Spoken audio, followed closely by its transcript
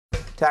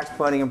Tax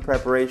planning and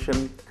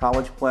preparation,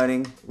 college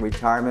planning,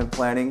 retirement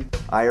planning,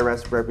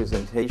 IRS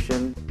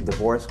representation,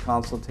 divorce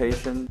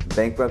consultation,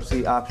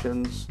 bankruptcy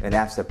options, and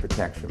asset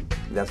protection.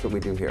 That's what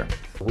we do here.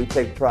 We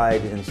take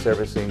pride in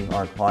servicing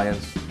our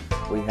clients.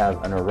 We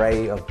have an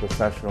array of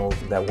professionals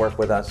that work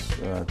with us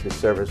to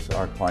service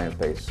our client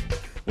base.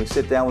 We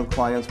sit down with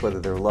clients,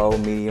 whether they're low,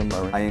 medium,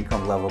 or high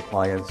income level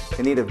clients,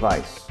 and need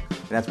advice.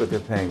 And that's what they're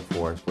paying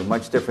for. We're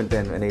much different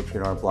than an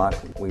H&R Block.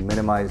 We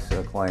minimize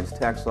clients'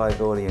 tax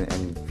liability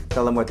and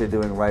tell them what they're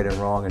doing right and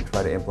wrong and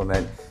try to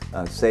implement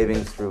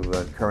savings through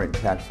current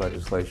tax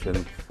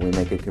legislation. We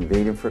make it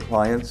convenient for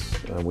clients.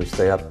 We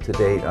stay up to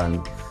date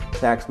on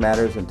tax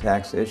matters and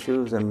tax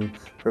issues and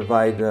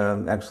provide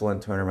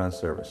excellent turnaround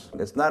service.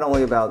 It's not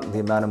only about the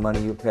amount of money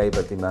you pay,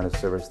 but the amount of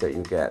service that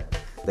you get.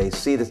 They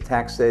see the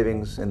tax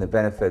savings and the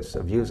benefits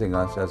of using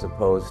us as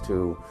opposed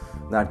to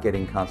not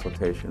getting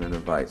consultation and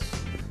advice.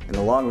 In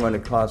the long run,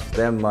 it costs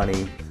them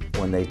money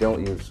when they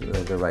don't use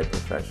the right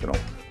professional.